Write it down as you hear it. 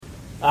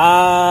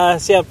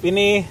Siap,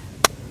 ini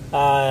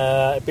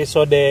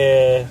episode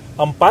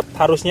 4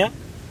 harusnya.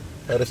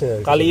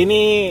 Kali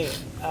ini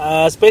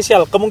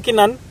spesial,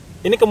 kemungkinan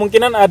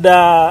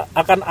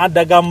akan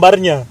ada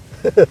gambarnya.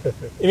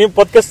 Ini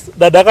podcast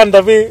dadakan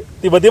tapi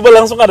tiba-tiba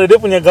langsung ada dia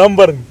punya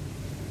gambar.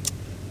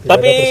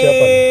 Tapi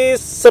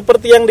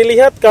seperti yang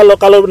dilihat kalau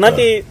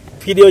nanti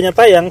videonya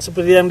tayang,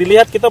 seperti yang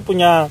dilihat kita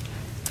punya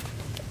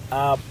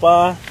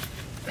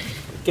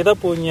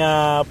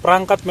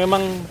perangkat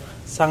memang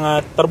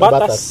sangat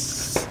terbatas.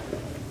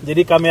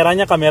 Jadi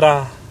kameranya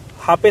kamera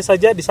HP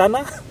saja di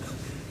sana.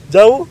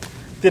 Jauh,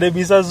 tidak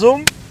bisa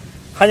zoom.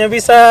 Hanya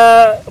bisa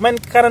main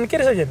kanan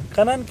kiri saja.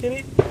 Kanan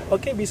kiri.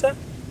 Oke, bisa.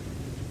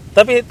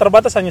 Tapi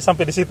terbatas hanya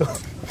sampai di situ.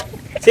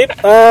 Sip,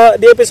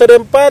 di episode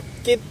 4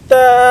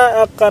 kita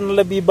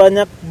akan lebih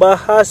banyak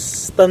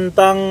bahas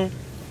tentang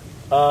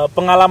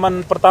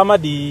pengalaman pertama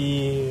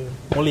di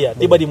Mulia,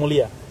 tiba di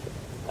Mulia.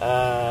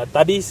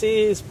 Tadi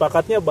sih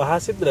sepakatnya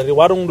bahas itu dari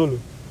warung dulu.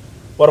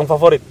 Warung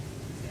favorit.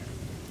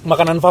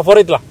 Makanan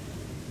favorit lah.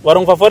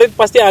 Warung favorit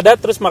pasti ada,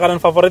 terus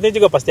makanan favoritnya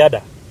juga pasti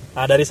ada.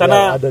 Nah, dari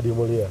sana ada di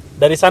Mulia.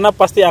 Dari sana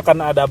pasti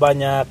akan ada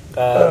banyak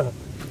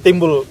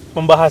timbul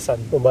pembahasan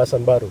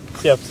baru.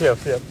 Siap.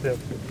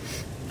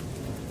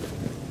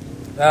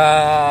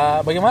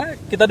 Bagaimana?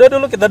 Kita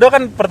doa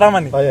kan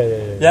pertama nih. Iya.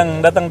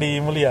 Yang datang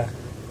di Mulia.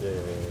 Iya.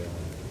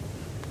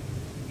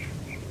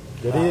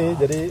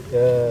 Jadi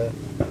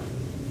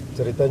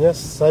ceritanya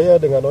saya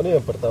dengan Oni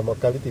yang pertama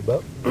kali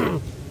tiba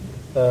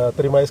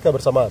terima SK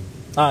bersamaan.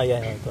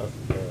 Iya betul.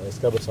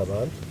 SK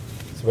bersamaan.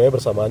 Sebenarnya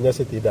bersamaannya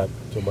sih tidak,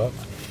 cuma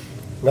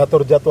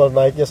ngatur jadwal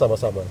naiknya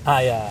sama-sama.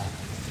 Ya,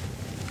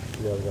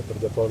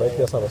 ngatur jadwal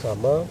naiknya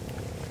sama-sama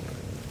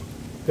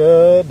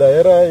ke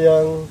daerah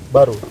yang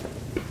baru.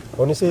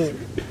 Oni sih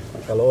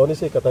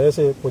katanya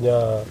sih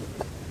punya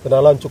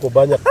kenalan cukup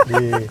banyak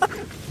di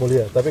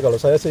Mulia, tapi kalau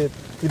saya sih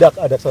tidak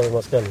ada sama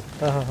sekali.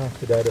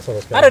 Tidak ada sama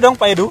sekali. Ada dong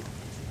Pak Edu.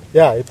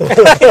 Ya itu.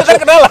 Itu kan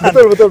kenalan.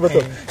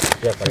 Betul.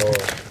 Ya kalau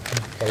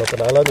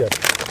kenalan ya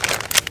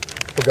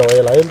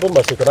pegawai lain pun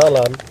masih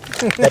kenalan.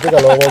 Tapi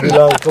kalau mau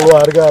bilang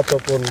keluarga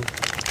ataupun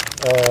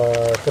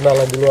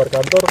kenalan di luar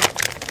kantor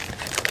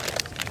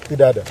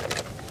tidak ada.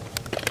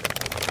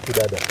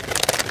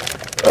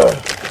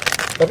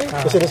 Tapi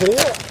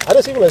kesini-sininya ada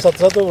sih mulai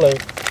satu-satu mulai.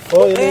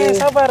 Oh ini.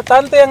 Sabar,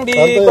 tante yang di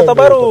Kota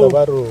Baru.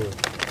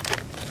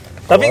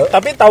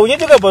 Tapi taunya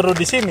juga baru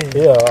di sini.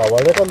 Iya,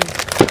 awalnya kan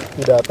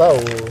tidak tahu.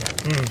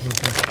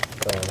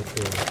 Nah,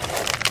 itu.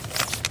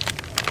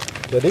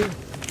 Jadi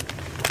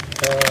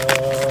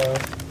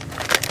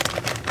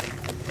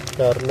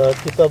karena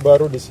kita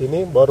baru di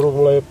sini, baru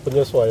mulai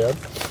penyesuaian,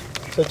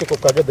 saya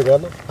cukup kaget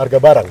dengan harga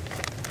barang.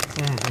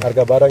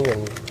 Harga barang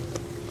yang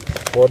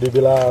mau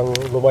dibilang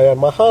lumayan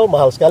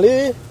mahal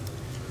sekali.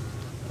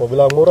 Mau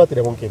bilang murah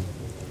tidak mungkin.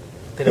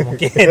 Tidak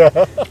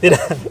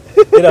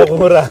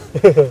murah.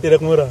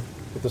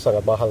 Itu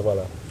sangat mahal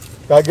malah.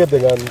 Kaget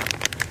dengan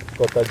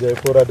kota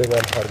Jayapura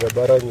dengan harga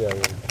barang yang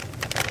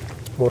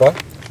murah.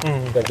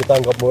 Yang kita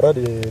anggap murah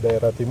di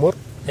daerah timur.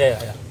 Ya.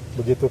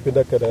 Begitu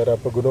pindah ke daerah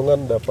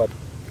pegunungan dapat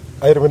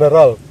air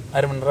mineral.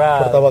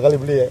 Pertama kali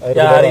beli air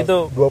mineral hari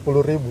itu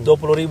 20.000.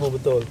 20.000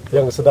 betul.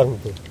 Yang sedang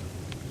itu.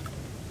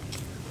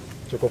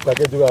 Cukup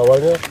kaget juga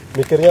awalnya,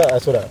 mikirnya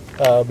sudah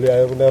beli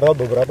air mineral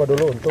beberapa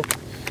dulu untuk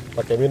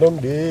pakai minum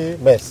di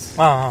mes.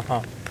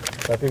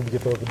 Tapi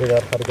begitu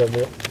dengar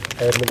harga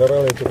air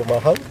mineral yang cukup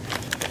mahal,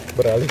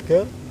 beralih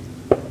ke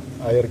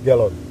air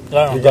galon.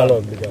 Beli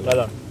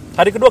galon.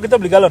 Hari kedua kita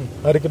beli galon.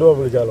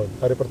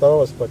 Hari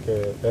pertama masih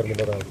pakai air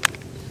mineral.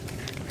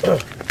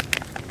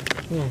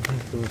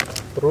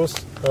 Terus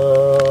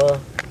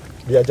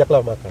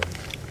diajaklah makan.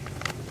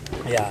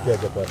 Ya.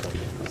 Diajak makan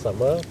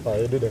sama Pak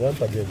Edu dengan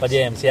Pak James. Pak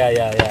James, ya.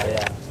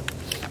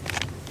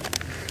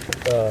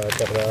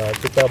 Karena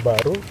kita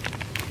baru,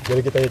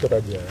 jadi kita ikut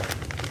aja.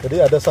 Jadi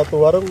ada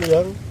satu warung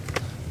yang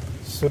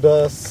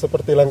sudah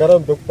seperti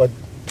langganan untuk Pak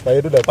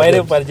Edu dan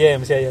Pak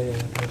James, ya.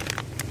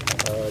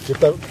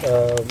 Kita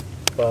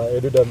Pak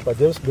Edu dan Pak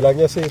James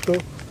bilangnya sih itu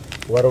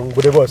warung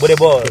Bude Bos.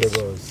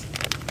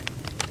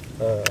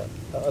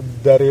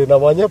 Dari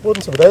namanya pun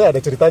sebenarnya ada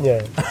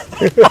ceritanya.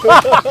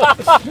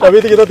 Tapi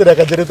itu kita tidak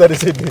akan cerita di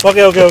sini.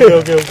 Oke.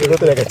 Kita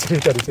tidak akan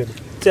cerita di sini.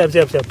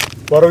 Siap.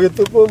 Warung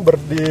itu pun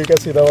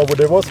dikasih nama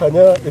Bude Bos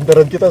hanya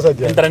intern kita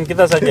saja.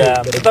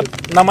 Tetap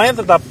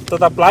namanya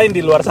tetap lain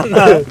di luar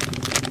sana.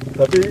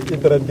 Tapi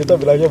intern kita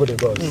bilangnya Bude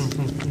Bos.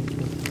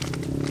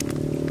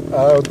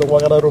 Untuk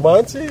makanan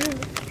rumahan sih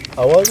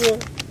awalnya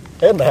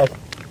enak.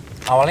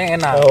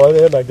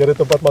 Jadi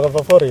tempat makan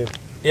favorit.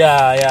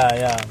 Ya.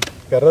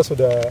 Karena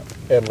sudah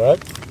enak,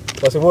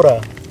 masih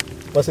murah,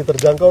 masih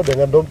terjangkau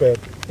dengan dompet.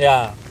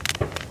 Ya.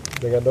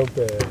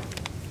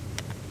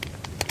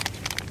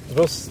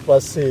 Terus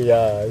masih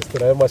ya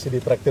istilahnya masih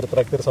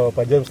ditraktir sama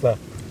Pak James lah.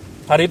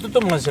 Hari itu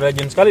tuh masih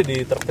rajin sekali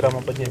ditraktir sama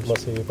Pak James.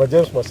 Pak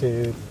James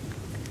masih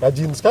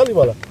rajin sekali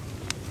malah.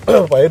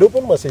 Pak Edu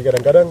pun masih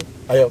kadang-kadang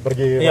ayo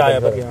pergi. Iya,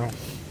 pergi.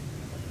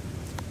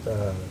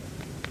 Nah,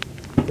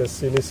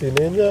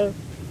 kesini-sininya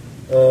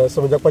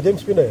semenjak Pak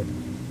James pindah ya?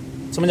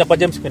 Semenjak Pak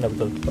James pindah,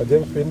 betul. Pak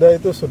James pindah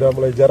itu sudah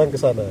mulai jarang ke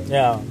sana.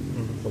 Ya.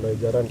 Mulai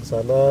jarang ke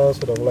sana,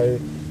 sudah mulai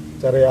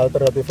cari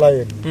alternatif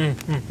lain.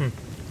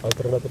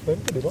 Alternatif lain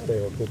itu di mana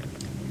ya waktu itu?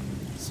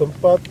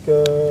 Sempat ke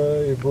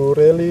Ibu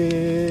Reli,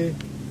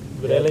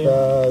 di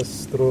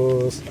atas,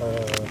 terus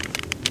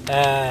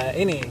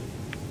ini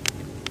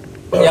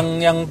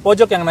yang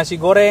pojok yang nasi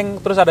goreng,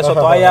 terus ada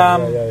soto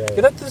ayam. Ya.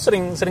 Kita tuh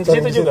sering ke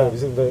situ juga. Di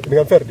situ.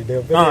 Dengan Ferdi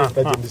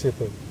rajin di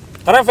situ.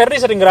 Karena Ferdi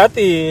sering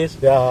gratis.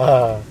 Ya,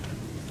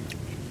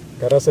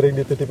 karena sering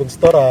dititipin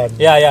setoran.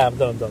 Ya,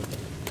 betul.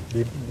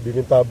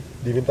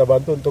 Diminta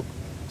bantu untuk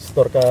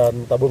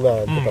setorkan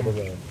tabungan, ke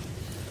tabungan.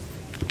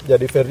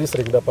 Jadi Ferdi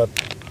sering dapat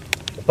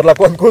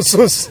perlakuan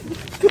khusus.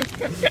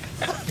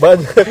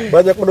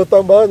 banyak menu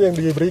tambahan yang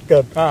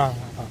diberikan.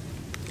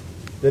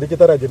 Jadi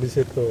kita rajin di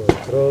situ.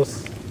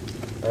 Terus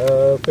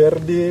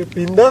Ferdi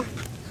pindah,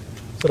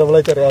 sudah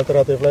mulai cari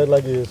alternatif lain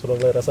lagi, sudah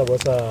mulai rasa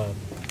bosan.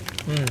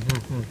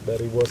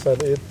 Dari bosan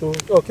itu,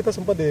 kita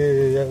sempat di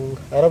yang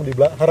haram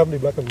di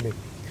belakang nih.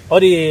 Oh,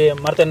 di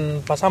Martin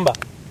Pasamba.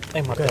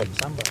 Martin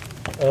Pasamba.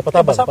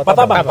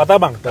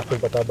 Patabang.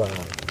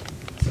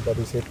 Sempat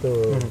di situ.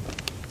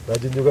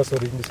 Rajin juga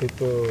sering di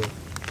situ.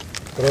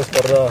 Terus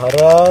karena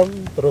haram,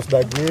 terus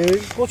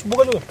daging.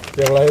 Bukan juga.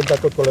 Yang lain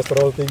takut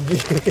kolesterol tinggi.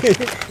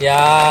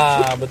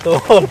 Ya, betul.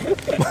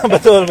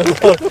 betul.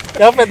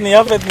 Yafet nih.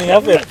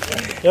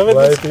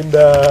 Mulai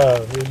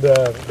pindah.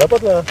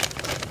 Dapatlah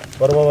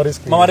warung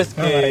Mama Rizky.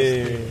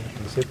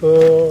 Di situ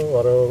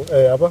warung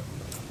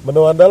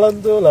menu andalan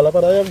tuh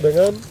lalapan ayam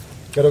dengan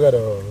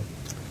gado-gado.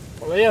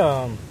 Oh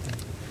iya.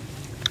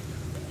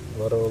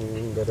 Warung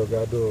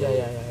gado-gado.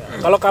 Ya.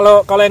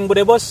 Kalau yang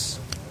Bude Bos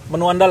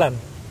menu andalan.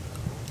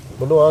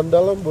 Menu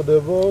andalan Bude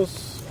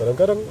Bos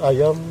kadang-kadang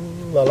ayam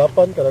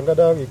lalapan,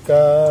 kadang-kadang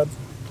ikan.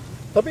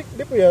 Tapi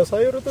dia punya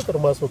sayur itu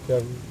termasuk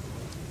yang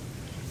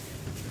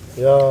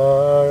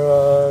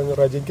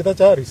rajin kita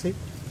cari sih.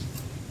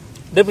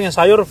 Dia punya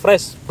sayur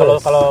fresh.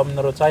 Kalau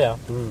menurut saya.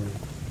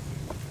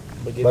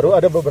 Begitu. Baru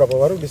ada beberapa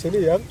warung di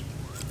sini yang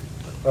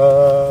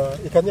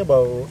ikannya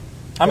bau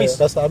amis.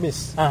 Rasa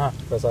amis.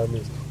 Rasa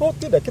amis. Oh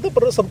tidak, kita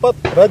pernah sempat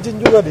rajin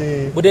juga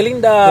di Bude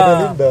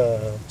Linda.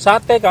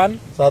 Sate kan?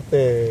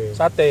 Sate.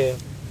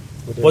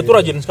 Oh, itu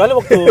rajin sekali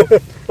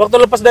waktu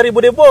lepas dari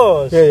Bude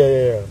Bos.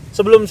 Iya.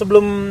 Sebelum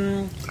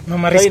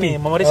Mama Rizky.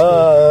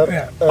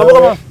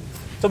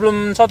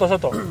 Sebelum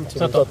soto.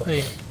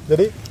 Iya.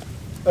 Jadi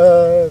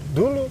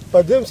dulu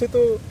Pak James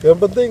itu yang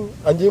penting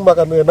anjing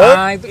makan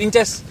enak. Itu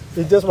Inces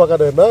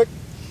makan enak.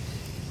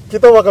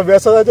 Kita makan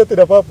biasa aja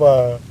tidak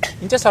apa-apa.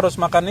 Inces harus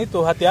makan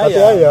itu hati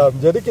ayam. ayam.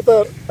 Jadi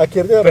kita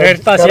akhirnya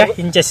prioritas ya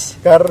Inces.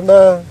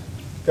 Karena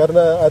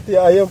hati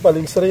ayam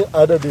paling sering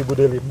ada di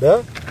Bude Linda.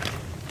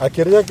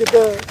 Akhirnya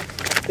kita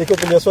ikut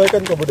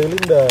menyesuaikan ke Bude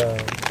Linda.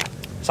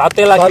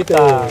 Sate lah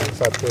kita.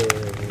 Sate.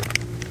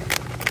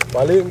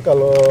 Paling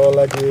kalau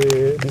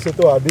lagi di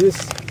situ habis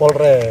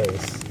Polres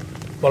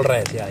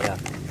ya.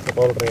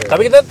 Polres.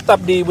 Tapi kita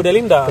tetap di Bude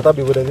Linda.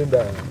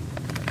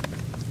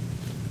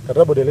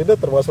 Karena Bude Linda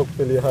termasuk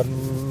pilihan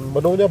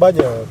menunya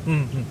banyak.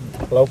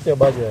 Lauknya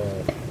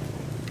banyak.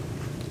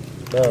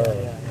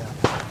 Nah,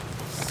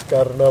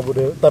 karena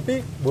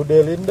Bude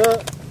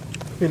Linda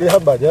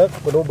pilihan banyak,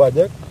 menu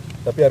banyak,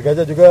 tapi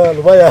harganya juga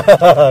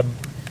lumayan.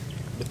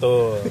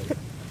 Betul.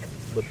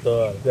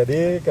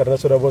 Jadi karena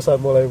sudah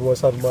mulai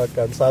bosan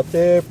makan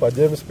sate, Pak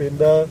James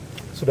pindah,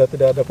 sudah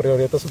tidak ada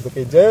prioritas untuk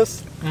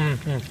Inces.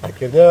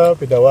 Akhirnya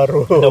pindah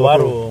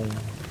warung.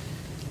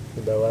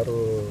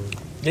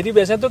 Jadi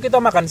biasanya tuh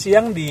kita makan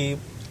siang di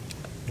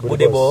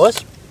Bude Bos,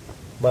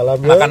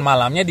 makan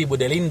malamnya di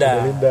Bude Linda.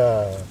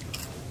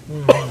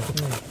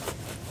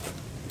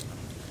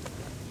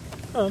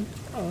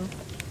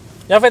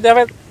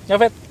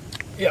 Yafet.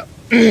 Ya.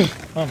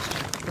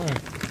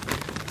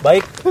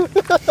 Baik.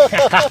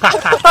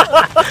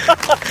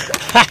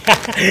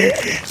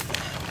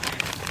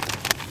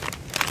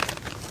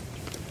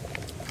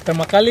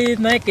 Pertama kali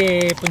naik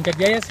ke Puncak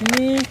Jaya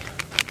sini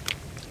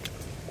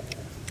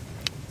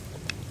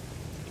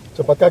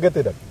Cepat kaget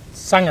tidak?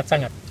 sangat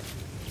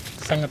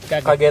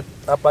kaget. Kaget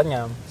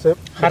apanya?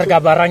 Harga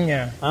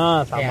barangnya.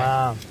 Sama.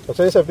 Ya.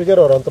 Maksudnya saya pikir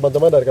orang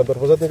teman-teman dari kantor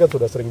pusat ini kan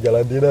sudah sering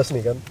jalan dinas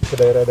nih kan ke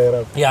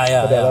daerah-daerah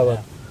pedalaman.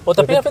 Ya. Oh,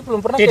 tapi Yafet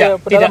belum pernah ke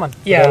pedalaman?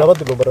 Pedalaman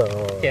belum pernah.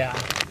 Ya.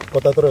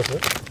 Kota terus ya?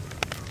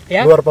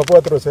 Ya. Luar Papua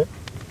terus ya?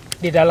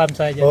 Di dalam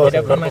saja,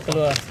 tidak pernah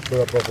keluar.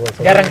 Luar Papua.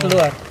 Jarang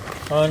keluar.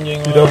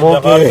 Anjing. Tidak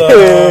mungkin.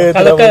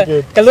 Kalau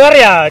keluar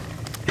ya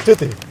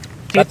cuti.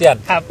 Latihan.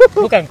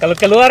 Bukan, kalau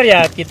keluar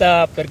ya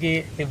kita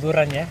pergi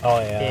liburan ya.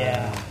 Oh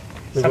iya.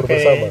 Libur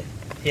bersama.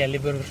 Ya,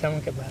 libur bersama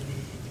ke Bali.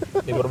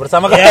 Libur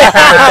bersama kan?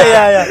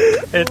 Iya.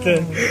 Itu.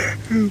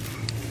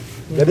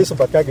 Jadi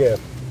sempat kaget.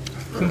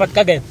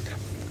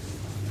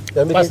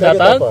 Yang Pas bikin kaget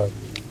datang, apa?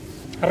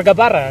 harga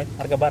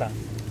barang.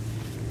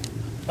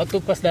 Waktu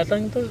pas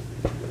datang itu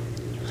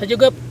saya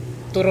juga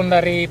turun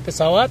dari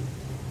pesawat.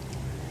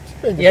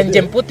 Yang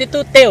jemput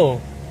itu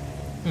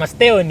Mas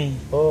Theo nih.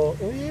 Oh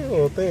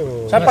iya,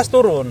 Theo. Saya pas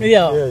turun.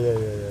 Iya. Iya.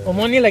 Om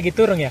ini lagi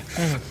turun ya.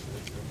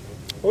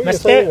 Oh iya, Mas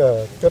saya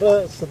ingat. Karena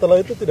setelah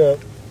itu tidak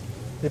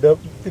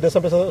Tidak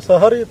sampai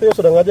sehari Theo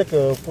sudah ngajak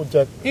ke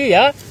puncak.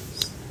 Iya.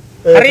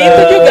 Hari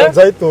itu juga.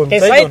 Zaitun.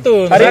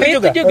 Zaitun. Hari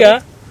itu juga.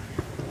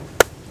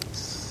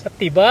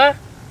 Setiba,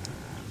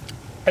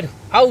 aduh,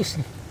 aus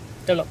nih.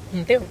 Tolong,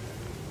 Theo.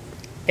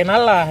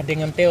 Kenal lah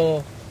dengan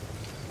Theo.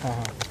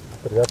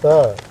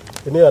 Ternyata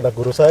ini anak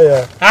guru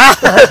saya.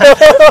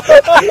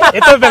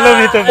 Itu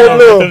belum.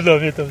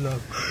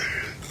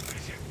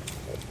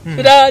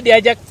 Sudah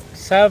diajak,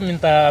 saya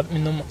minta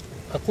minum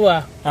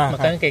aqua,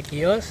 makan ke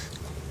kios.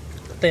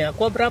 Tanya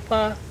aqua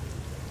berapa?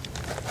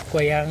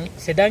 Aqua yang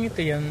sedang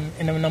itu yang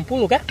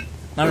 660 kah?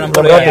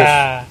 660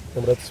 ya.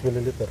 600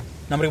 ml.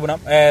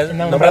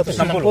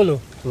 660.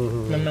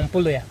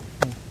 660 ya.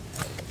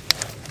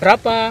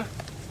 Berapa?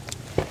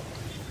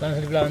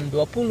 Langsung dibilang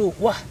 20.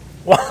 Wah.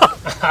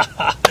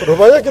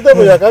 Rupanya kita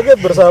punya kaget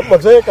bersama.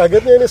 Maksudnya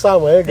kagetnya ini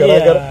sama ya,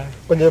 gara-gara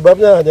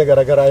penyebabnya hanya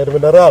gara-gara air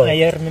mineral.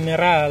 Air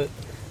mineral.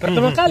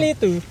 Pertama kali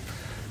itu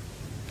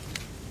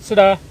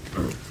sudah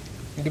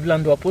dibilang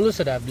 20,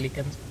 sudah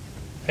belikan.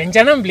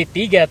 Rencana beli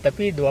 3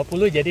 tapi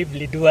 20 jadi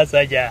beli 2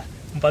 saja.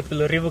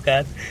 40.000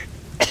 kan.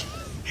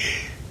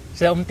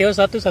 Saya Theo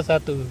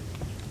satu.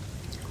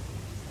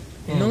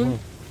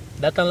 Minum,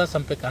 datanglah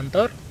sampai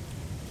kantor.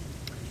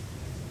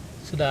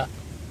 Sudah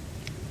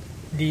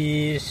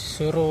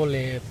disuruh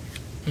oleh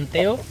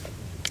Theo.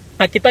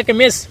 Nah, kita ke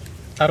mes,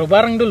 taruh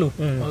barang dulu.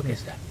 Oke,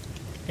 sudah.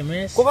 Ke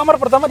mes. Kok kamar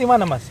pertama di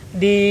mana, Mas?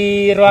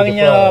 Di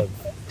ruangnya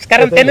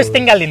sekarang tenis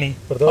tinggal ini.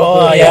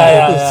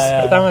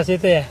 Ya. Pertama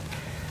situ ya.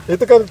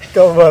 Itu kan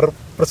kamar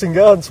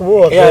persinggahan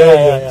semua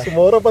kayaknya.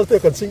 Semua orang pasti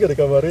akan singgah di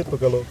kamar itu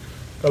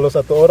kalau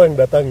satu orang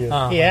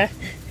datangnya. Iya.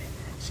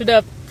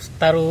 Sudah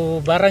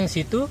taruh barang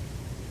situ,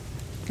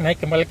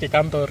 naik kembali ke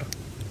kantor.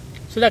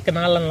 Sudah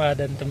kenalan lah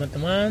dan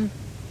teman-teman.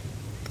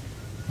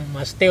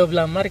 Mas Theo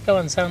bilang, mari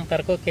kawan saya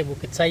antar kau ke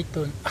Bukit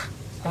Zaitun.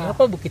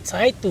 Kenapa Bukit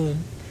Zaitun?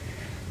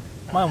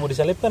 Mau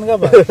disalipkan kah,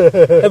 Bang?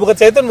 Bukit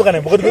Zaitun bukan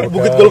ya?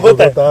 Bukit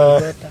Golgota.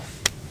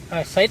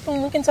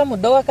 Zaitun mungkin sama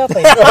doa apa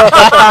ya?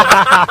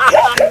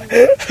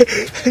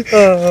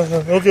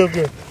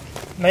 Oke.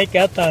 Naik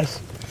ke atas.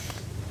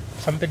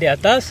 Sampai di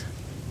atas,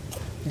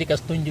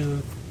 dikasih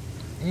tunjuk.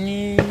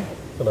 Ini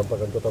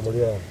penampakan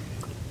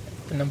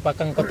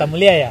kota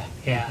Mulia ya.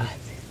 Ya.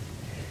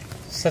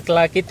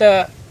 Setelah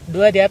kita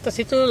dua di atas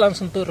itu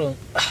langsung turun.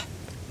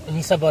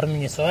 Ini saya baru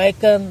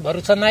menyesuaikan, baru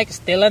saya naik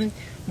setelan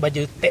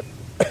baju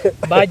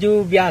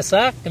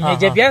biasa,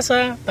 kemeja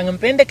biasa, tangan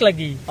pendek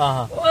lagi.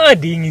 Wah,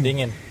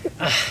 dingin.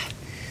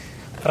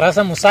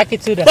 Rasa mau sakit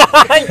sudah.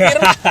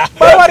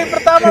 Baru hari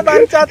pertama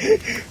bancat.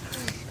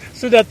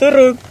 Sudah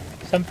turun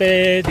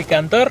sampai di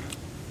kantor.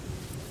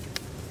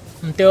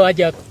 Theo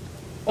ajak,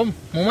 Om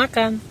mau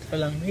makan? Saya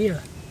bilang iya.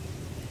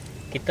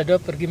 Kita dua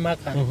pergi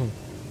makan.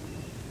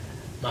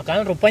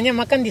 Makan rupanya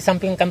makan di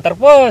samping kantor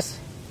pos.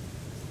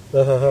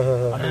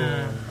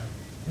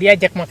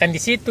 Diajak makan di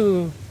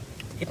situ.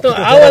 Itu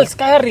awal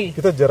sekali.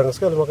 Kita jarang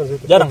sekali makan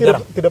situ. Jarang.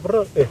 Tidak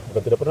pernah.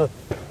 Bukan tidak pernah.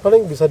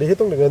 Paling bisa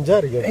dihitung dengan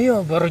jari kan. Iya,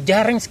 baru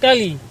jarang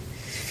sekali.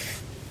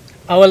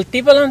 Awal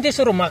tiba nanti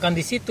suruh makan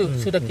di situ.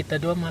 Sudah kita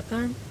dua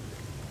makan.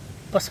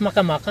 Pas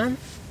makan,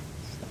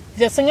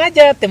 tidak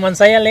sengaja teman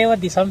saya lewat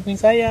di samping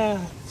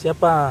saya.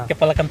 Siapa?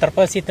 Kepala kantor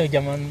pos itu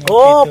zaman.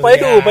 Pak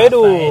Edu.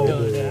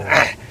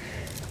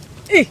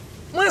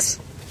 Mas.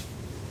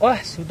 Wah,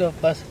 sudah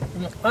pas.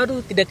 Aduh,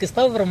 tidak kasih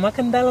tahu baru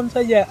makan dalam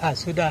saja.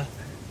 Sudah.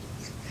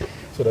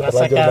 Sudah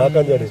terlanjur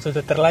makan jadi.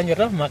 Sudah terlanjur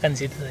lah makan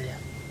situ saja.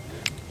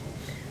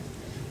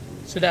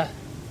 Sudah.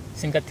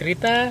 Singkat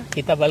cerita,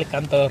 kita balik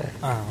kantor.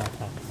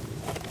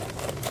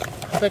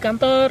 Sampai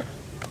kantor.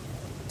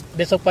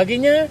 Besok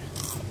paginya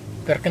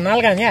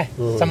perkenalkan ya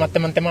sama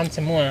teman-teman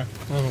semua.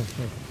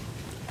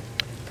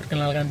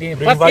 Perkenalkan diri.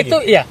 Pas itu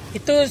ya,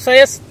 itu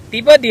saya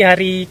tiba di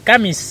hari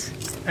Kamis.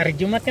 Hari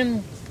Jumat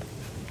kan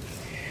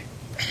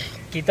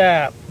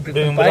kita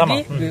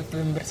pagi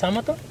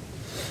bersama tuh.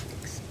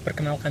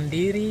 Perkenalkan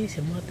diri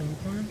semua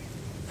teman-teman.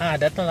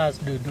 Datanglah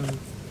dulu.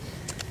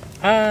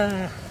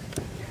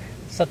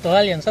 Satu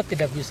hal yang saya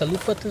tidak bisa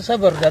lupa tuh, saya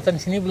baru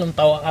datang sini belum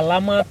tahu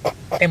alamat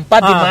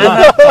tempat di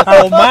mana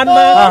atau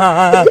mana.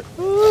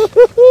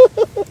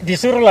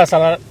 Disuruhlah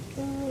salah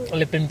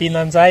oleh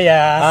pimpinan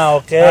saya.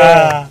 Oke.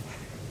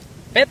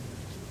 Pet,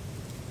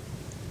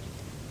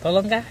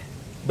 tolong kah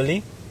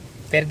Beli?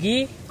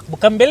 pergi,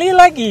 bukan beli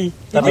lagi,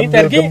 tapi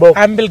pergi gembok.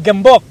 ambil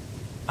gembok.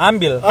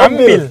 Ambil.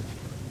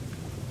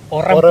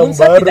 Orang pun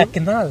saya tidak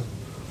kenal.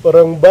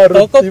 Orang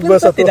baru Toko tiba pun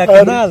saya satu tidak hari.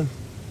 kenal.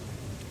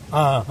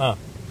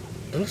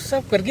 Terus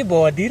saya pergi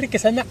bawa diri ke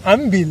sana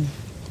ambil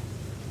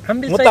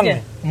Ngutang saja.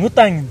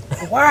 Ngutang.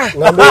 Wah.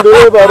 Ngambil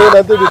dulu baru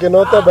nanti bikin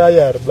nota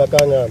bayar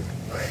belakangan.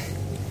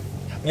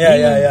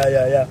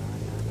 Ya.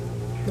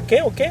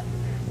 Oke.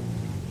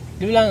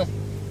 Dia bilang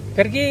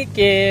pergi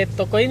ke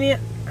toko ini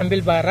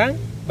ambil barang,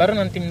 baru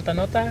nanti minta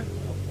nota.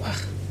 Wah,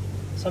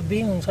 saya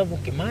bingung saya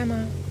mau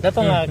gimana.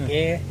 Datanglah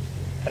ke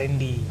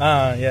Randy.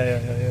 Ya.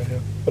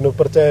 Penuh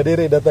percaya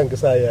diri datang ke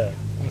saya.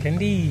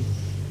 Randy.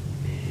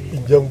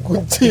 Pinjam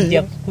kunci.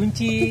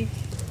 Kunci.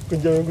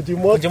 Pinjam kunci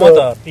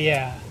motor.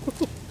 Iya.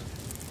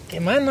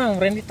 Kemana? Om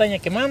Randy tanya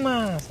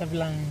kemana? Saya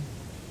bilang,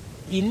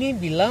 ini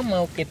bilang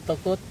mau ke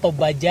toko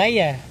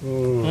Tobajaya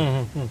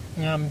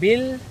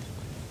ngambil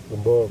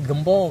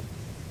gembok.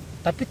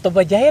 Tapi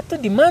Tobajaya tuh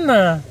di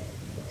mana?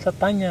 Saya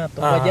tanya,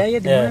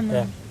 Tobajaya di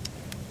mana?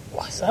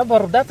 Wah, saya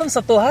baru datang 1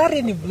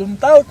 hari nih, belum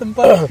tahu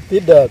tempat.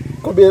 Tidak,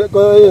 kok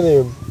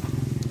ini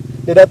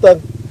dia datang,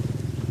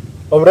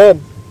 Om Ren,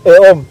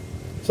 Om,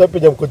 saya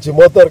pinjam kunci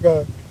motor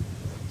kak.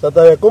 Saya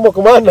tanya, kau mau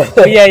kemana?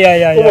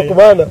 Iya. Kau mau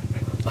kemana?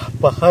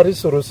 Pak Haris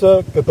suruh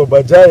saya ke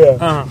Tobajaya.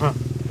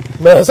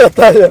 Nah, saya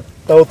tanya,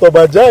 tahu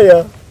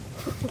Tobajaya?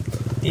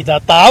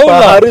 Tidak tahu Pak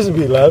lah. Haris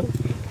bilang,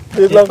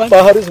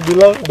 Pak Haris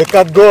bilang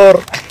dekat Gor.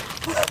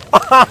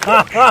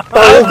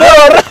 Tahu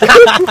Gor?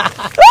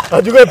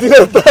 Saya juga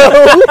tidak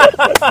tahu.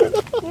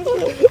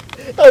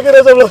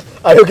 Akhirnya saya bilang,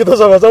 ayo kita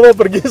sama-sama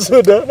pergi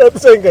sudah. Nanti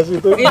saya kasih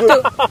itu.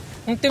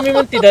 Itu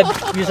memang tidak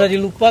bisa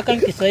dilupakan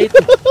kisah itu.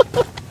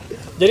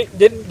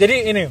 Jadi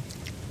ini.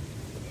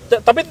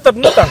 Tapi tetap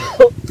ngutang.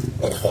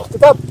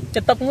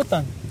 Tetap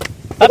ngutang.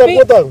 Tetap Tapi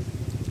ngutang.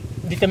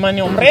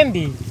 ditemani Om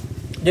Randy.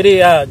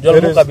 Jadi ya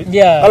jual muka.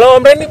 Iya. Kalau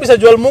Om Randy bisa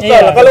jual muka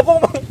lah. Kalau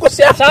kok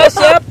siapa? Saya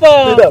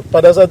siapa? Tidak,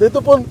 pada saat itu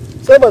pun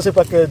saya masih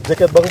pakai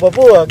jaket Bank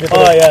Papua gitu.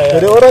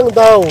 Iya. Jadi orang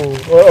tahu,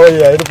 oh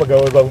iya ini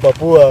pegawai Bank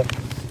Papua.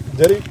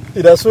 Jadi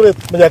tidak sulit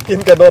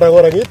meyakinkan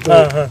orang-orang itu.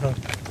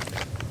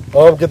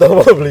 Om, kita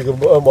mau beli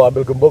gembok, mau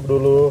ambil gembok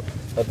dulu,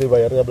 nanti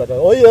bayarnya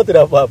belakang. Oh iya,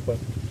 tidak apa-apa.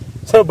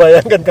 Saya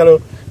bayangkan kalau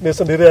ini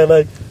sendiri yang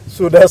naik,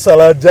 sudah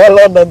salah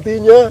jalan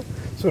nantinya,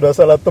 sudah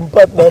salah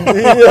tempat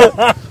nantinya,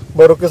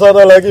 baru ke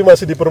sana lagi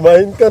masih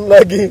dipermainkan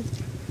lagi.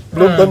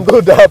 Belum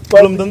tentu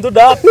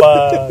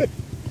dapat.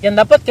 Yang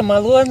dapat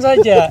kemaluan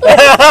saja.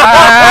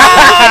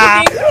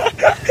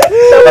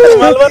 Dapat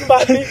kemaluan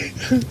Papi.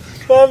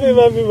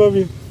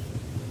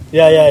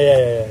 Ya.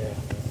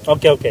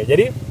 Oke.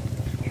 Jadi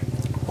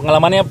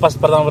pengalamannya pas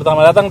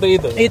pertama datang tuh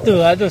itu.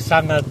 Itu,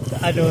 sangat.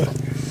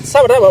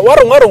 Sabar,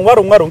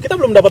 warung. Kita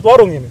belum dapat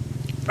warung ini.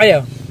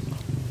 Ayo.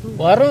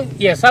 Warung,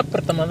 ya saya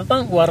pertama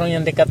datang warung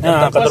yang dekat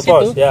kantor pos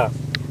itu. Ya.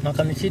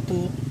 Makan di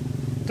situ.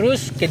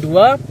 Terus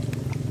kedua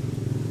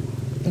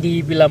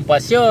di Bilang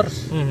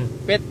Pasiors.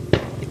 Pet,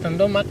 kita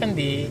makan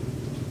di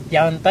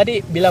yang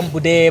tadi bilang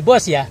Bude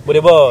Bos ya.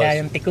 Bude Bos. Ya,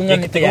 yang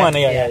tikungan itu tikungan,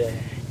 ya.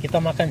 Kita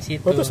makan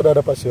situ. Oh, itu sudah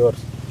ada Pasiors.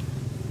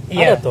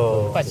 Iya, ada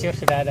tuh. Pasiors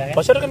sudah ada ya.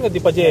 Pasiors kan nggak di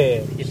Paje.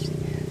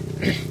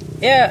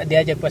 Ya,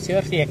 diajak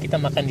Pasiors ya kita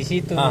makan di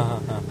situ.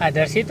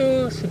 Dari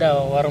situ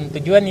sudah warung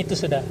tujuan itu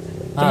sudah.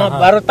 Cuma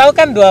baru tahu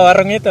kan 2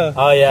 warung itu.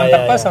 Oh iya.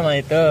 Kantor pos sama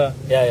itu.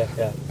 Ya.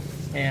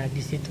 Ya,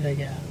 di situ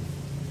saja.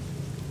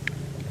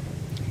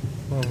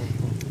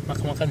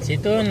 Makan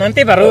situ,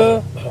 nanti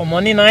baru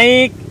Omoni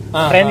naik.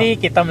 Randy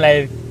kita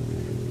mulai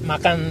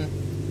makan,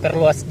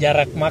 perluas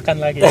jarak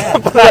makan lagi.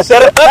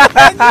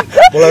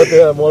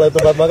 mulai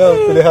tempat makan,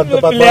 pilihan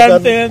tempat makan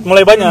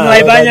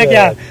Mulai banyak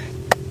ya.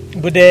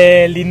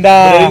 Bude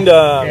Linda.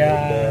 Ya.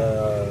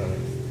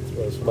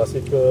 Terus masih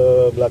ke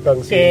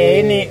belakang sini. Ke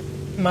ini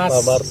Mas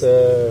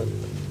Martin,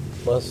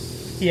 Mas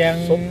yang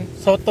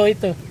soto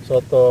itu.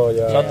 Soto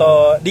ya.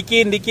 Soto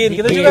Dikin.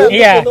 Kita juga.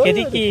 Iya, ke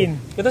Dikin.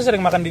 Kita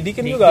sering makan di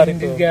Dikin juga hari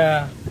itu.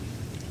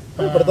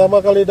 Pertama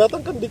kali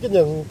datang kan Dikin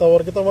yang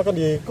tawar kita makan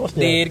di kosnya.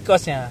 Di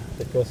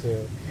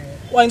kosnya.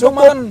 Wah, itu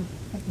makan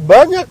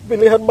banyak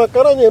pilihan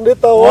makanan yang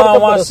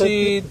ditawarkan pada saat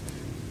itu.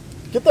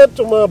 Kita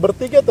cuma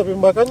bertiga tapi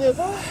makannya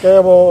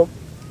kayak mau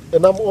 6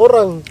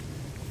 orang.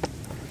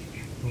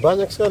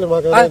 Banyak sekali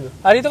makanannya.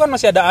 Hari itu kan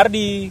masih ada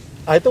Ardi.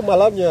 Itu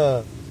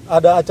malamnya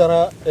ada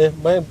acara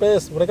main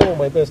PS, mereka mau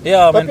main PS.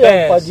 Iya, tapi main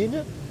yang PS.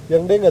 paginya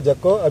yang dia ngajak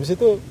kok, abis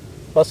itu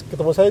pas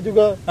ketemu saya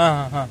juga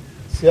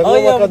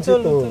siangnya makan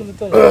situ.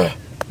 Betul.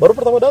 Baru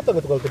pertama datang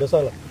itu kalau tidak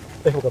salah.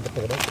 Bukan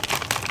pertama datang.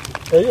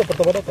 Iya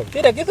pertama datang.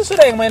 Tidak, itu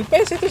sudah yang main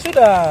PS itu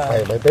sudah.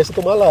 Main PS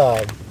itu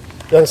malam.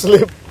 Yang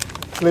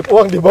slip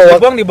uang di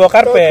bawah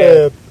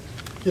karpet.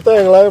 Kita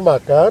yang lain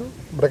makan,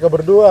 mereka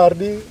berdua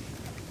Ardi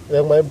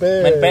yang main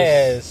PS. Main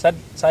PS.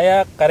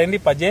 Saya Karendi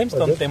Pak James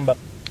tembak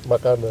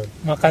makanan.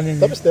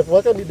 Tapi setiap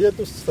makan dia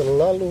tuh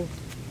selalu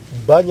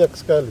banyak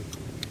sekali.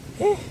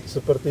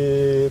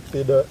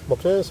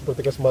 Maksudnya seperti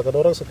kasih makan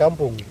orang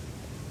sekampung.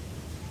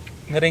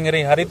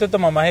 Ngeri. Hari itu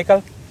tuh Mama Haikal,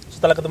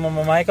 setelah ketemu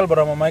Mama Haikal,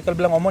 baru Mama Haikal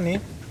bilang, Omo nih,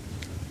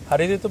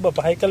 hari itu tuh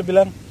Bapak Haikal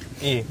bilang,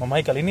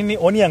 Mama Haikal ini nih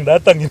Oni yang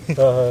datang ini.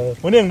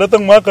 Oni yang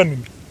datang makan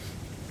ini.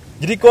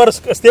 Jadi kau harus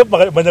setiap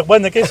makan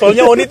banyak-banyak ya,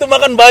 soalnya Oni tuh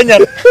makan banyak.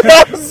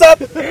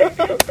 Bangsat.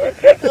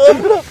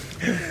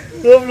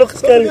 Goblok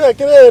sekali.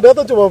 Akhirnya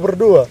datang cuma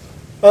berdua.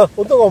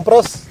 Untuk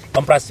Ompras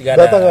juga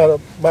ada.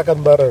 Datang makan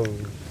bareng.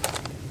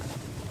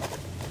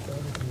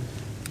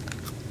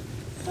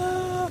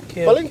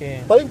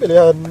 Paling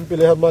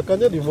pilihan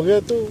makannya di Mulia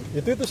itu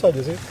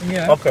saja sih.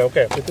 Iya.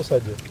 Oke. Itu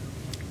saja.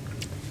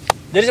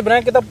 Jadi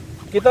sebenarnya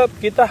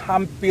kita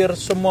hampir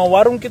semua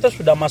warung kita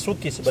sudah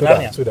masuki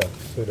sebenarnya.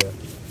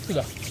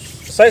 Sudah.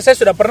 Saya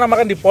sudah pernah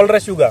makan di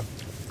Polres juga.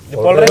 Di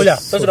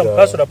Polres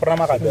saya sudah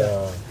pernah makan.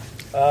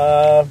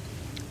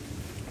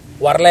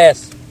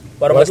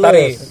 Warung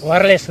Lestari.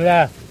 Warles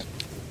sudah.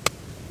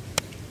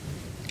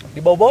 Di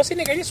bawah-bawah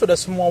sini kayaknya sudah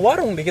semua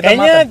warung di kita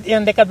Kayaknya makan.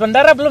 yang dekat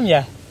bandara belum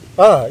ya?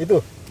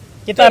 Itu.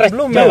 Kita harus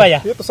belum coba ya.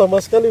 Itu sama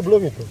sekali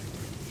belum itu.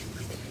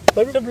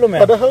 Tapi Itu belum ya?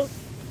 padahal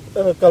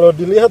kalau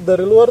dilihat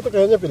dari luar tuh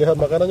kayaknya pilihan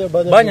makanannya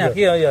banyak. Banyak,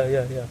 juga.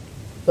 iya.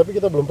 Tapi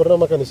kita belum pernah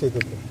makan di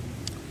situ tuh.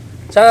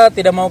 Saya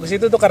tidak mau ke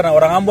situ tuh karena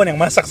orang Ambon yang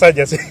masak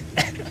saja sih.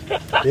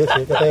 Iya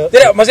sih, katanya.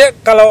 Tidak, maksudnya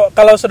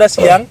kalau sudah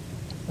siang,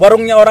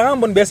 warungnya orang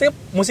Ambon biasanya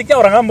musiknya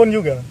orang Ambon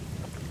juga.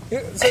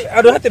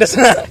 Aduh, saya tidak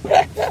senang.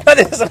 Saya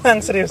tidak senang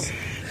serius.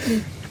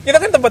 Kita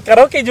kan tempat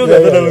karaoke juga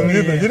tuh dalam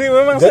situ. Jadi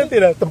memang saya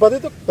tidak. Tempat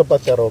itu tempat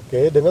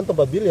karaoke dengan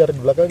tempat biliar di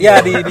belakang. Ya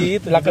di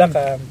itu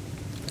belakang.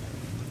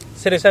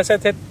 Serius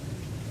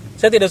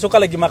saya tidak suka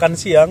lagi makan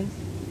siang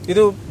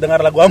itu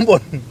dengar lagu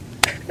Ambon.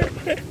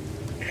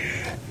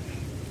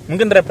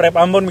 Mungkin rap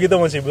Ambon begitu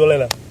masih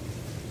boleh lah.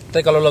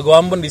 Tapi kalau lagu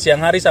Ambon di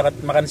siang hari saat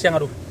makan siang,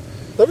 aduh.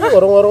 Tapi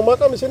warung-warung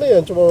makan di sini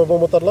yang cuma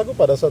memutar lagu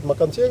pada saat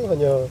makan siang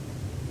hanya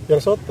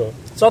yang soto.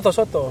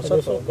 Soto.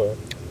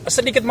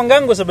 Sedikit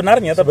mengganggu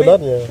sebenarnya.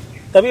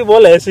 Tapi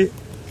boleh sih.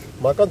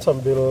 Makan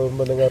sambil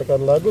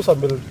mendengarkan lagu,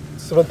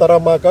 sementara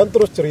makan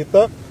terus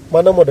cerita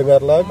mana mau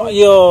dengar lagu.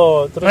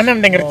 Terus Mana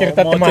mendengar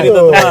cerita teman.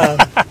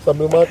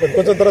 Sambil makan,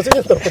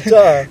 konsentrasinya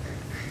terpecah.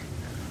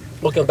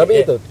 Oke. Tapi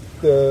itu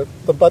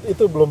tempat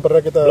itu belum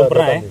pernah kita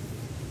datangi.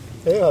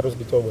 Harus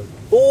dicoba.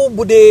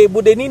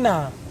 Bude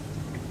Nina.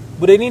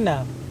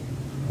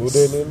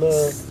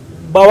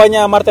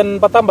 Bawanya Martin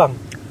Patambang.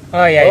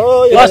 Oh iya.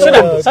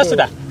 Saya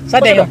sudah.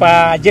 Saya dengan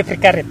Pak Jeffrey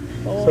Karet.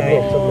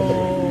 Sebelum.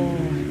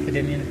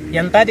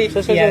 Yang tadi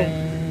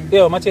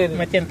yang macet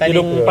tadi.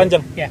 Hidung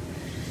panjang. Ya.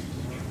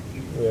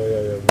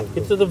 Ya.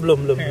 Itu tuh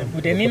belum.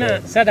 Bude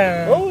Nina, saya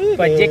dan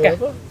Pak JK.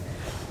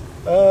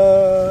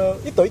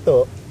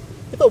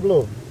 Itu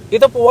belum.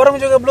 Itu warung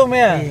juga belum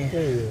ya?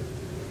 Iya.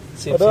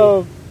 Sip.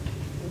 Padahal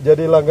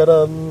jadi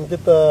langganan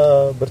kita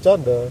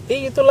bercanda.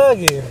 Itu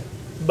lagi.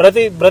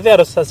 Berarti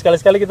harus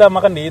sekali-sekali kita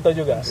makan di itu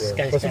juga.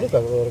 Sekali-sekali. Masih buka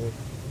warungnya?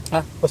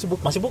 Hah?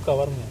 Masih buka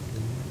warungnya.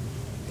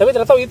 Tapi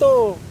tidak tahu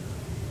itu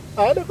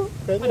ada kok.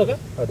 Kayaknya ada kan?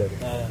 Ada.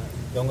 Nah,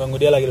 ganggu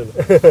dia lagi dulu.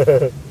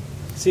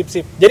 Sip.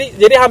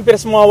 Jadi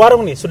hampir semua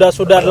warung nih sudah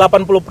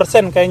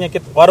 80% kayaknya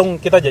warung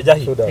kita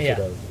jajahi. Sudah.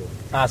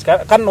 Nah,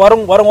 sekarang kan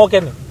warung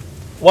oke nih.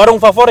 Warung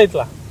favorit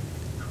lah.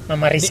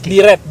 Mama Rizky.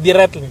 Di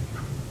red nih.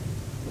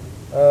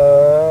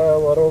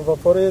 Warung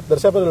favorit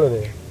dari siapa dulu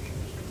nih?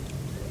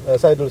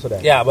 Saya dulu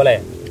sudah. Ya, boleh.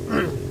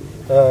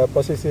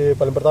 Posisi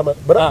paling pertama.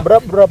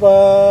 Berapa?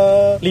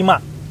 5.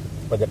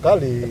 Banyak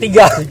kali. 3.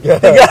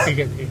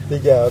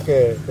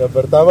 Oke. Yang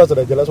pertama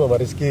sudah jelas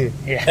Mama Rizky.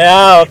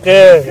 Ya,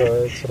 oke.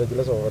 Sudah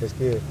jelas Mama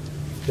Rizky.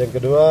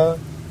 Yang kedua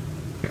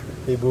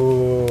Ibu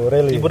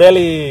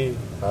Reli.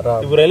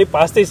 Haram. Ibu Reli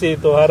pasti sih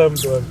itu haram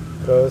tuan.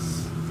 Terus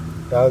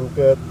yang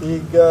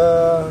ketiga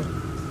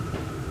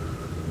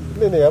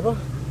ini apa?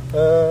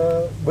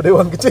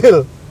 Bedewang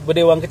kecil.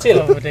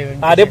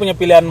 Dia punya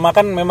pilihan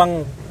makan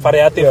memang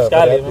variatif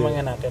sekali, memang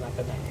enak.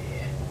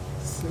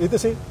 Itu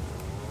sih.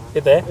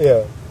 Itu ya?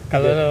 Iya.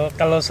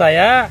 Kalau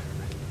saya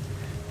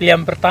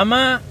pilihan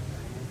pertama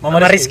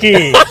Mama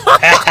Rizky.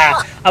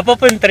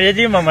 Apapun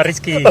terjadi Mama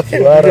Rizky.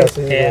 Juara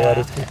sih Mama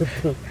Rizky itu.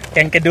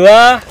 Yang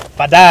kedua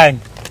Padang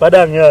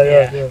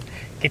ya.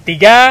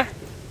 Ketiga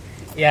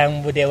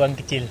yang Bedewang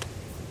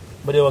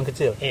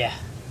kecil. Iya.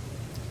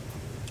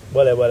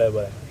 Boleh.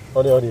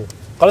 Oni.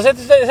 Kalau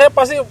saya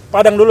pasti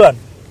Padang duluan.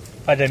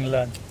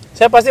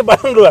 Saya pasti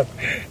Padang duluan.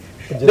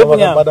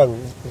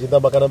 Pencinta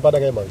makanan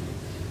Padang emang.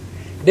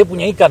 Dia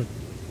punya ikan.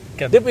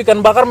 Dia punya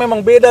ikan bakar memang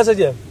beda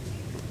saja.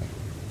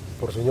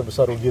 Porsinya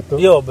besar begitu.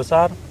 Iya,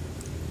 besar.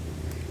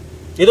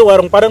 Itu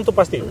warung Padang tuh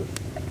pasti.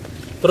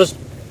 Terus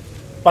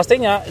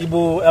pastinya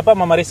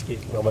Mama Rizky.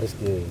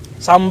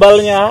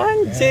 Sambalnya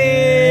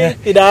anjing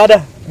tidak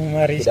ada.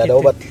 Mama Rizky.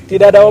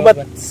 Tidak ada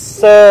obat.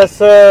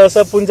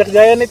 Sepuncak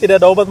Jaya nih tidak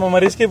ada obat.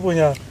 Mama Rizky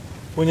punya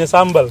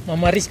sambal.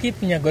 Mama Rizky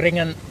punya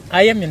gorengan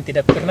ayam yang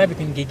tidak pernah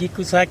bikin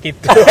gigiku sakit.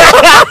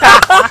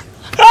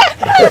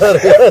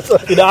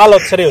 Tidak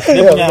alot, serius.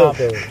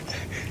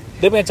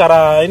 Dia punya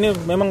cara ini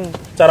memang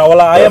cara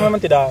olah ayam memang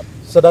tidak.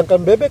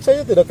 Sedangkan bebek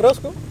saya tidak keras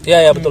kok.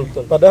 Iya betul.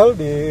 Padahal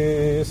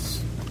di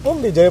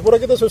Jayapura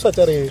kita susah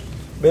cari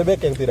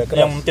bebek yang tidak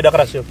keras. Yang tidak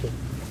keras ya betul.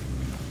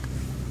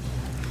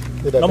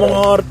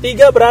 Nomor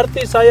 3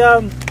 berarti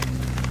saya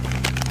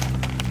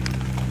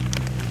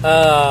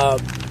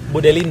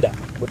Bude Linda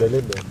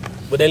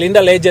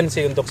legend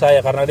sih untuk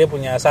saya karena dia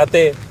punya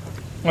sate.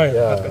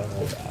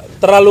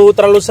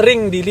 Terlalu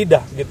sering di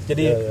lidah gitu.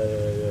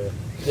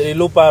 Jadi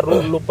lupa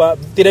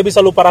tidak bisa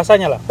lupa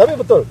rasanya lah. Tapi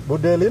betul,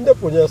 Bude Linda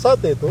punya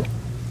sate itu.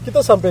 Kita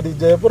sampai di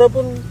Jayapura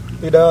pun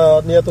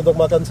tidak niat untuk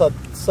makan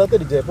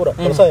sate di Jayapura.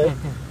 Kalau saya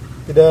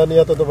tidak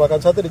niat untuk makan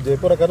sate di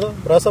Jayapura karena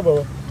merasa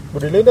bahwa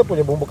Bude Linda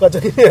punya bumbu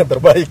kacang ini yang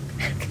terbaik.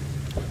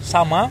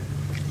 Sama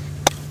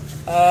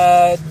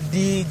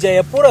di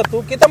Jayapura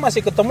tuh kita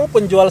masih ketemu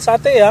penjual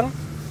sate yang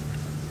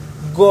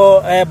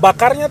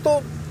bakarnya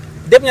tuh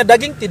dia punya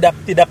daging tidak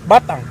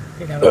matang.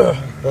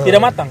 Tidak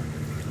matang.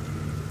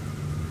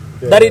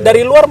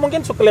 Dari luar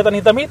mungkin kelihatan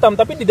hitam-hitam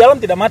tapi di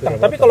dalam tidak matang.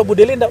 Tapi kalau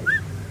Bude Linda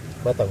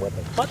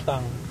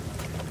matang.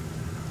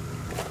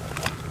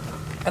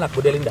 Enak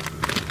Budelinda.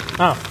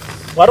 Nah,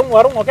 warung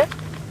oke.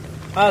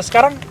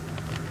 Sekarang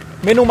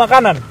menu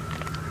makanan.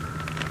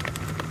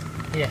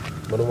 Iya.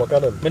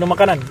 Menu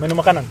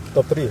makanan.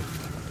 Top 3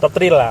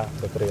 lah.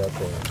 Top 3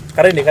 apa?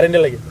 Karen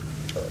dia lagi.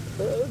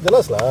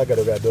 Jelas lah,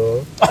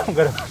 gado-gado.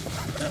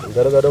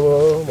 Gado-gado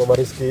Mama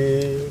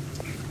Rizky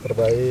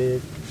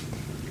terbaik.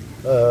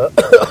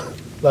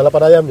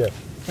 Lalapan ayamnya.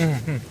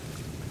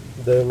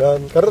 Dengan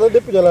karena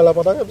dia punya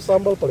lalapan ayam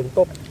sambal paling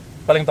top.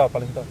 Paling top.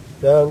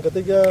 Yang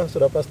ketiga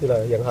sudah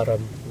pastilah yang haram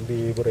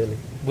di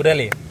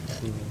Budeli.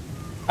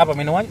 Apa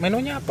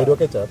menunya apa?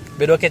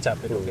 B2 kecap.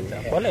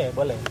 Boleh.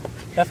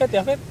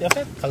 Yafet.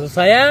 Kalau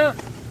saya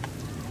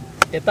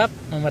tetap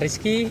Mama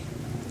Rizky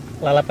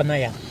lalapan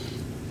ayam.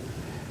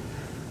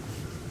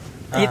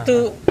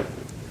 Itu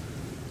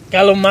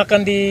kalau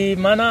makan di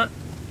mana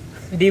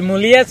di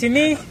Mulia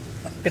sini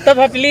tetap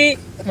pilih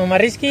Mama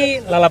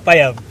Rizky lalapan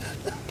ayam.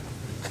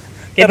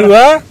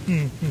 Kedua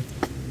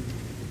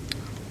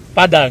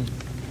Padang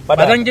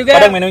juga.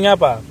 Padang menunya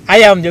apa?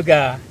 Ayam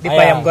juga,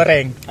 ayam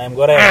goreng. Ayam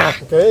goreng.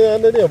 Kayaknya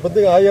Anda nih yang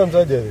penting ayam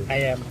saja.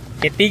 Ayam.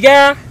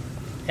 Ketiga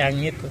yang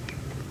itu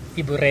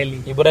Ibu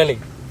Reli.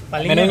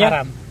 Paling menunya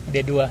haram.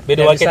 B2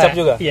 kecap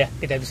juga? Iya,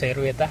 tidak bisa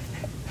ruweta.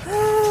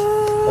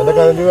 Anda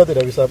kan juga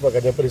tidak bisa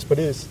makannya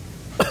pedis-pedis.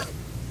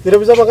 Tidak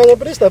bisa makannya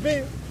pedis,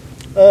 tapi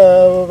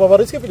Papa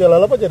Rizky punya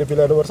lalapan jadi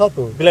pilihan nomor 1.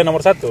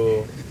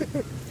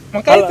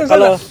 Makanya itu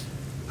kalau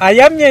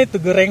ayamnya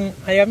itu goreng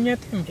ayamnya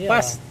itu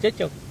pas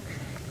cocok.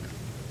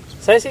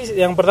 Saya sih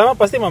yang pertama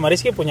pasti Mama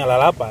Rizky punya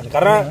lalapan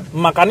karena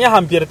makannya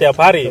hampir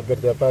tiap hari.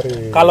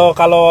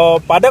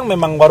 Kalau Padang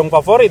memang warung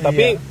favorit,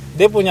 tapi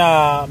dia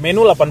punya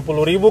menu 80.000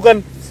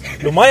 kan,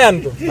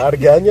 lumayan tuh.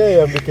 Harganya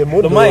yang bikin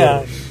mundur.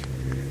 Lumayan.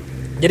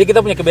 Jadi kita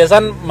punya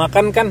kebiasaan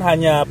makan kan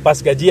hanya pas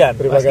gajian.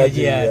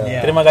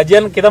 Terima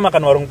gajian kita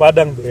makan warung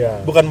Padang tuh.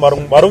 Bukan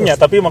warungnya,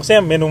 tapi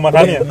maksudnya menu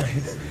makannya.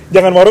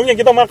 Jangan warungnya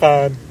kita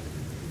makan.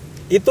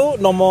 Itu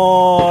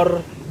nomor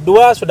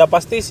 2 sudah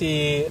pasti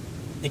si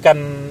ikan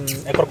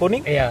ekor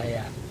kuning. Iya.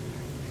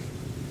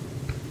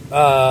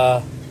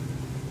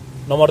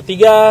 Nomor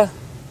 3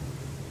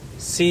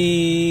 si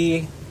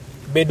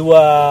B2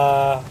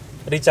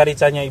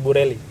 rica-ricanya Ibu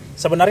Reli.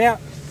 Sebenarnya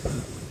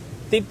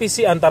tipis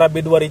sih antara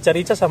B2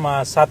 rica-rica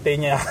sama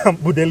satenya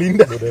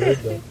Budelinda.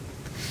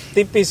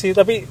 Tipis sih,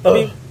 tapi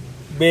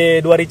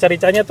B2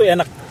 rica-ricanya tuh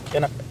enak.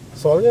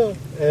 Soalnya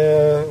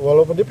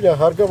walaupun dia punya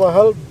harga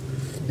mahal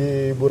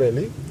di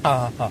Bureli,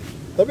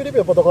 tapi dia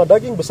punya potongan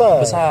daging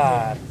besar.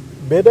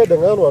 Beda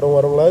dengan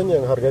warung-warung lain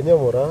yang harganya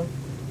murah,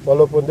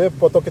 walaupun dia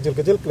potong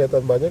kecil-kecil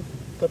kelihatan banyak,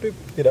 tapi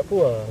tidak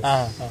puas.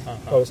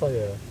 Kalau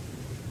saya.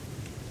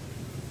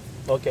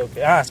 Oke.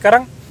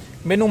 Sekarang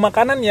menu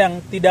makanan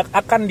yang tidak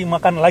akan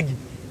dimakan lagi.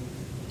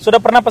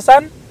 Sudah pernah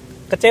pesan,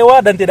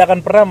 kecewa dan tidak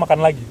akan pernah makan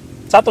lagi.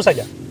 Satu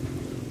saja.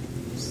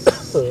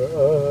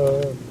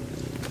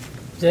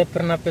 Saya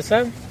pernah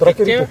pesan.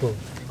 Terakhir itu tuh.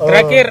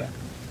 Terakhir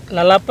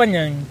lalapan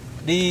yang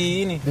di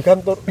ini. Di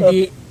kantor.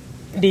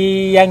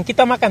 Di yang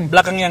kita makan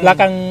belakang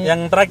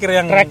yang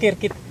terakhir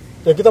kita.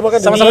 Yang kita makan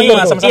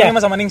sama-sama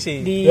sama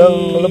Ningsi. Yang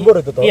lembur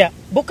itu toh. Iya,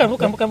 bukan.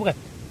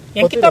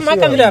 Yang kita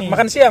makan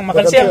siang.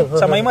 Makan siang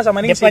sama Ima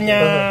sama Ningsi. Depannya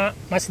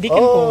Mas Dikin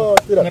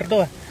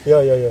mertua.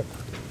 Iya.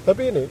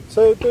 Tapi ini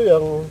saya itu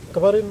yang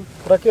kemarin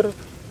terakhir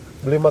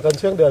beli makan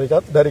siang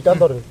dari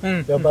kantor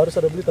yang baru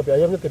saya beli tapi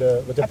ayamnya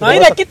tidak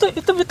masak.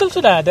 Itu betul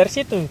sudah dari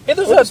situ.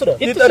 Itu sudah.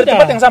 Itu dari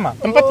tempat yang sama.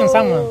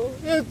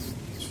 Ya,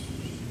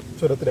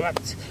 sudah tidak.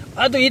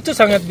 Aduh, itu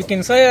sangat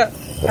bikin saya.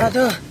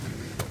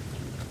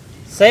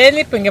 Saya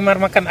ini penggemar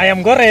makan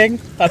ayam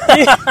goreng,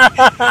 tapi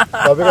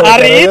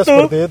hari itu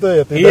seperti itu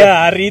ya tidak. Iya,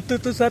 hari itu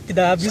tuh saya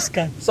tidak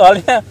habiskan.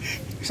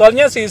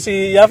 Soalnya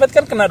si Yafet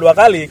kan kena 2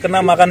 kali, kena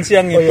makan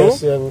siang itu.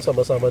 Yes, yang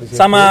sama-sama di situ.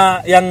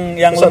 Sama yang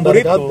lembur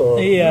itu.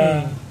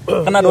 Iya.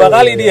 Kena 2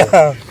 kali dia.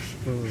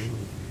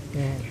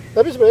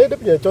 Tapi sebenarnya dia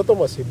punya coto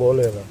masih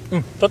boleh lah.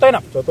 Coto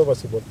enak. Coto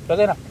masih boleh.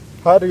 Coto enak.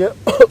 Harga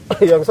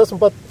yang saya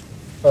sempat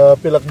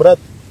pilek berat.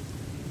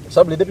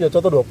 Saya beli dia punya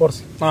coto 2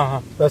 porsi.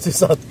 Nasi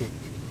 1.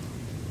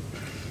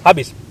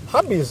 Habis.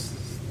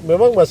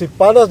 Memang masih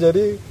panas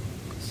jadi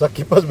saya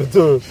kipas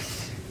betul.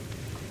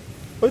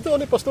 Oh itu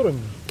ini pas turun.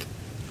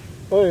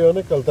 Oh iya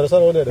ini kalau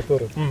terusan ini ada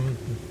turun.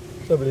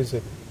 Saya beli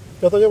sih.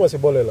 Cotonya masih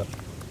boleh lah.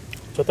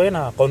 Coto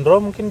enak. Kondro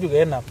mungkin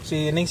juga enak.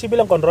 Si Ningsi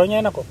bilang kondronya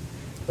enak kok.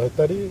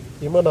 Tadi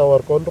Ima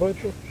nawar kondro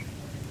itu.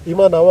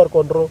 Ima nawar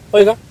kondro. Oh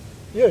iya?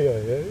 Iya.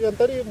 Yang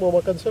tadi mau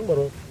makan siang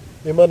baru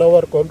Ima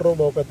nawar kondro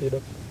mau kan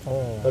tidak.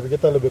 Tapi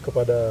kita lebih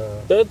kepada.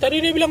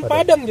 Tadi dia bilang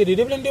Padang,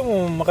 jadi dia bilang dia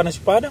mau makan nasi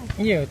Padang.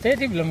 Iya,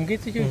 tadi bilang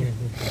gitu juga.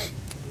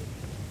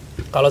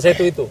 Kalau saya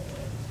itu,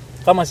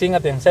 kamu masih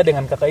ingat yang saya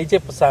dengan kakak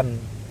Ice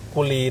pesan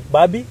kulit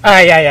babi?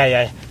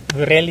 Iya.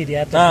 Bureli di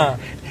atas. Nah,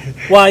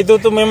 wah itu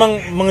tuh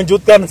memang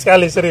mengejutkan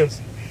sekali serius.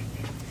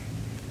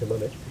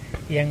 Gimana?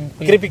 Yang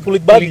keripik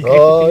kulit babi.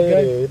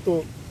 Iya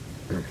itu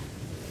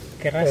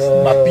keras.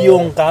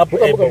 Bapiong kap.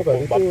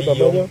 Bukan. Itu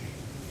namanya.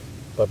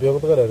 Bapiong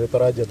itu kan dari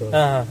Toraja tuh.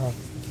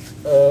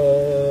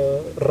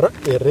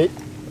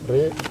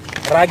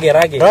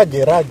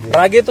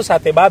 Rage itu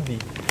sate babi.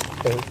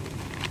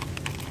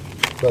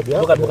 Babi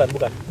apa?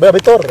 Bukan. Babi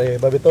tore.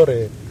 Babi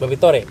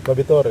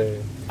tore.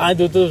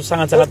 Itu tuh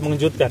sangat-sangat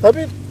mengejutkan.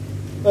 Tapi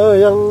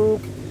yang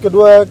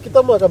kedua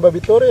kita makan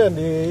babi tore yang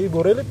di Ibu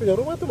Reli punya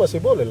rumah tuh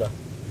masih boleh lah.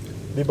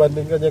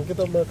 Dibandingkan yang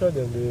kita makan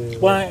yang di...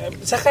 Wah,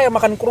 saya kayak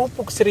makan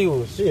kerupuk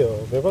serius. Iya,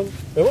 memang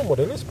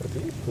modelnya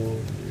seperti itu.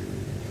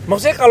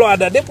 Maksudnya kalau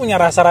ada dia punya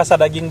rasa-rasa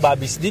daging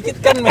babi sedikit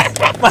kan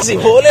masih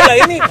boleh lah.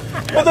 Ini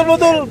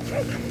betul-betul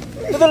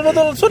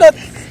sudah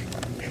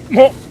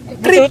Mau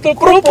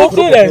kerupuk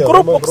sudah. Iya,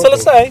 kerupuk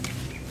selesai.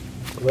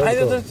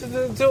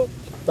 Itu.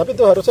 Tapi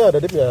itu harusnya ada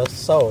dia punya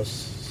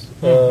saus.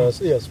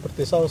 Iya,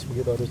 seperti saus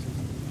begitu harusnya.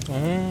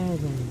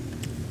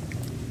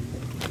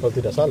 Kalau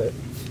tidak salah.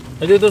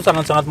 Jadi itu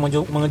sangat-sangat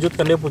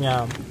mengejutkan, dia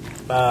punya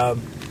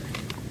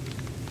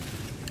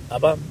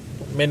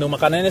menu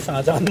makanannya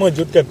sangat-sangat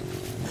mengejutkan.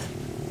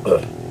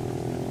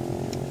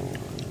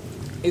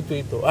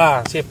 Itu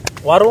sip,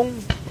 warung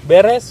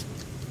beres.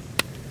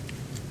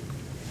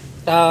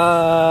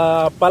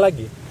 Apa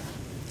lagi?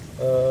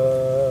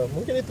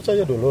 Mungkin itu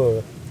saja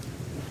dulu.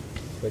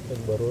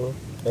 Baru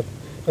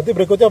nanti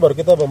berikutnya baru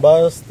kita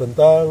membahas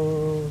tentang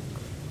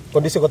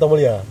kondisi Kota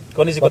Mulia.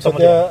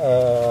 Maksudnya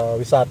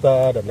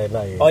wisata dan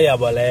lain-lain. Oh ya,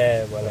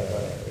 boleh.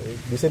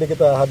 Di sini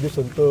kita habis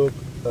untuk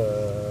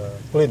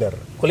kuliner.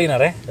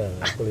 Kuliner ya?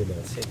 Kuliner.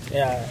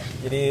 Ya,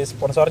 jadi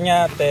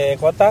sponsornya teh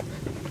kotak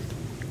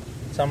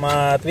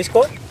sama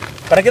Twisco.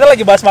 Karena kita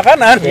lagi bahas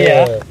makanan.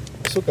 Iya.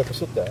 Suka.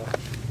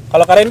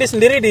 Kalau Karendi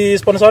sendiri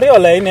disponsori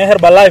oleh ini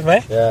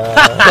Herbalife ya.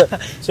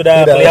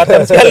 Sudah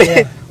kelihatan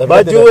sekali.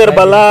 Baju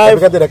Herbalife,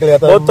 kan tidak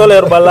kelihatan. botol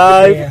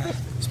Herbalife.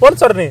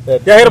 Sponsor nih.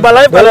 Ya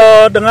Herbalife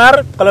kalau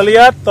dengar, kalau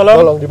lihat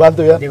tolong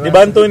dibantu ya.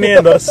 Dibantu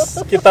ini endorse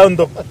kita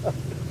untuk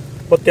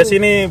podcast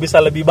ini bisa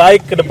lebih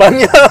baik ke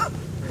depannya.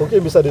 Mungkin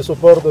bisa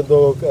disupport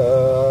untuk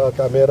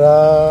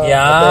kamera.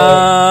 Ya.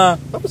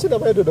 Apa sih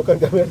namanya dudukan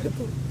kamera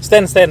itu?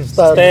 Stand.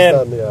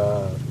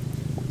 Ya.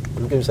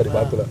 Mungkin bisa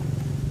dibantu lah.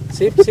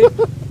 Sip.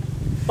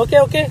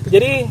 Oke.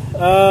 Jadi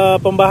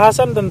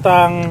pembahasan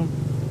tentang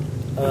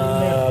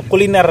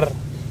kuliner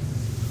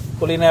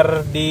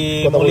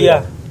di Kota Mulia.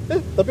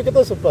 Tapi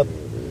kita sempat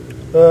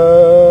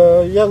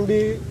yang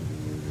di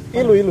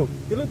Ilu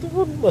itu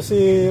pun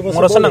masih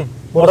Moro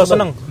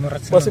Seneng.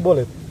 Masih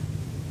boleh.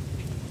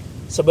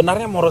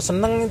 Sebenarnya Moro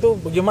Seneng itu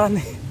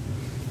bagaimana?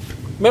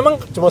 Memang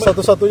cuma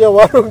satu-satunya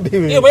warung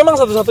di... Iya, memang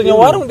satu-satunya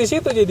warung di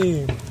situ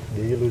jadi.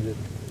 Di Ilu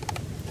jadi.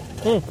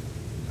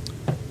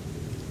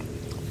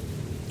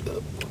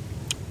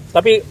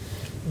 Tapi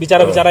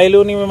bicara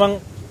Ilu nih memang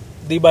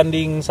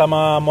dibanding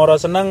sama Moro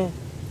Seneng,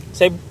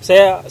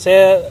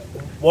 saya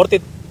worth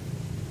it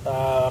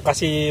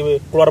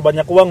kasih keluar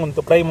banyak uang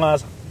untuk Ray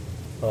masak.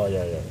 Oh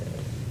ya.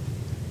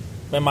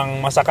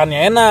 Memang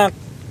masakannya enak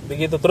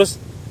begitu.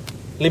 Terus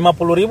 50.000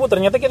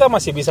 ternyata kita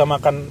masih bisa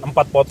makan 4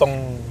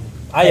 potong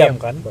ayam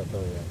kan.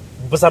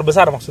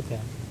 Besar-besar maksudnya.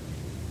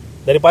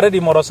 Daripada di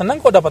Moro Seneng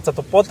kok dapat 1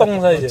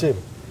 potong saja.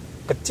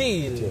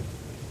 Kecil.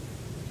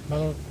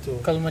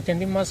 Kalau macam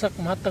ini masak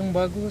matang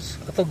bagus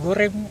atau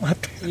goreng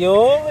matang.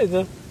 Yo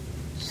itu.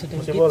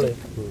 Sudah masih gitu, boleh.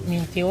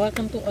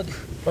 Mengecewakan tuh, aduh.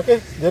 Oke,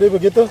 jadi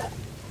begitu.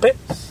 Oke,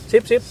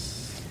 sip.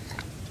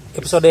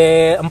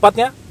 Episode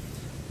 4-nya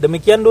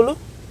demikian dulu.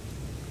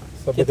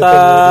 Sampai Kita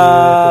ketemu di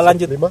episode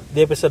lanjut 5. di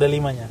episode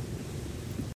 5-nya.